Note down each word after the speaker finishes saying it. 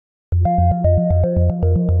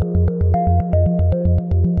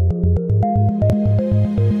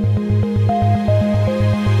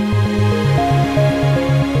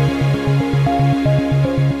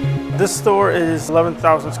This store is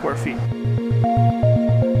 11,000 square feet.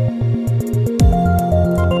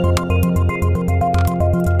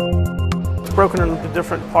 It's broken into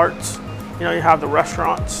different parts. You know, you have the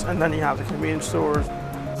restaurants and then you have the convenience stores.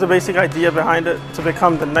 The basic idea behind it to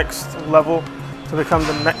become the next level, to become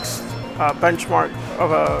the next benchmark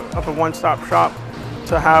of a one-stop shop,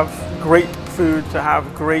 to have great food, to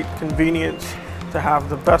have great convenience, to have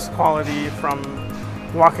the best quality from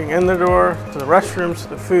walking in the door, to the restrooms, to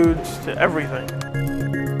the foods, to everything.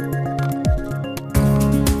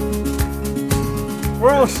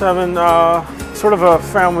 Royal 7, sort of a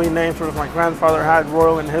family name, sort of my grandfather had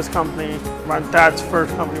Royal in his company. My dad's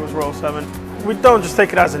first company was Royal 7. We don't just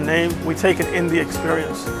take it as a name, we take it in the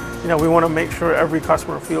experience. You know, we want to make sure every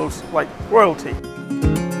customer feels like royalty.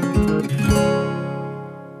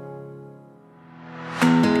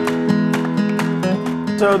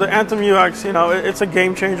 So the Anthem UX, you know, it's a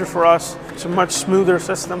game changer for us. It's a much smoother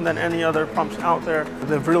system than any other pumps out there.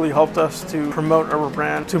 They've really helped us to promote our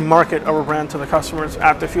brand, to market our brand to the customers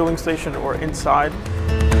at the fueling station or inside.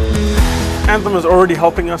 Anthem is already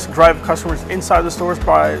helping us drive customers inside the stores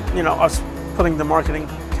by, you know, us putting the marketing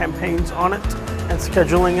campaigns on it and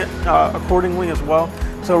scheduling it accordingly as well.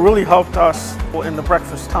 So it really helped us in the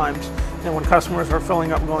breakfast times. And when customers are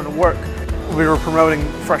filling up going to work, we were promoting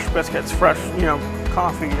fresh biscuits, fresh, you know,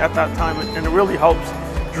 coffee at that time, and it really helps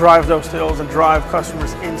drive those sales and drive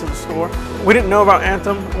customers into the store. We didn't know about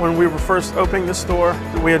Anthem when we were first opening the store.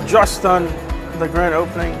 We had just done the grand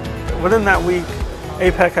opening. Within that week,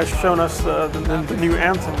 APEC has shown us the new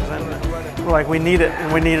Anthems, and we're like, we need it,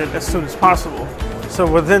 and we need it as soon as possible. So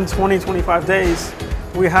within 20-25 days,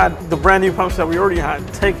 we had the brand new pumps that we already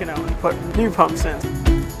had taken out and put new pumps in.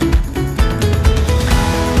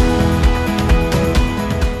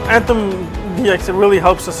 Anthem UX, it really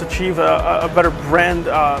helps us achieve a better brand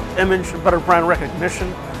image, a better brand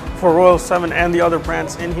recognition for Royal 7 and the other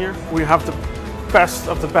brands in here. We have the best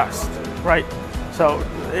of the best, right? So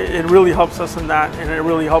it really helps us in that, and it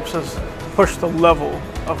really helps us push the level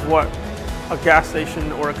of what a gas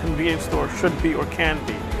station or a convenience store should be or can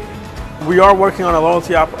be. We are working on a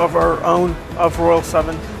loyalty app of our own, of Royal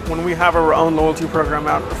 7. When we have our own loyalty program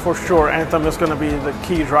out, for sure, Anthem is going to be the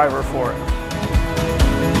key driver for it.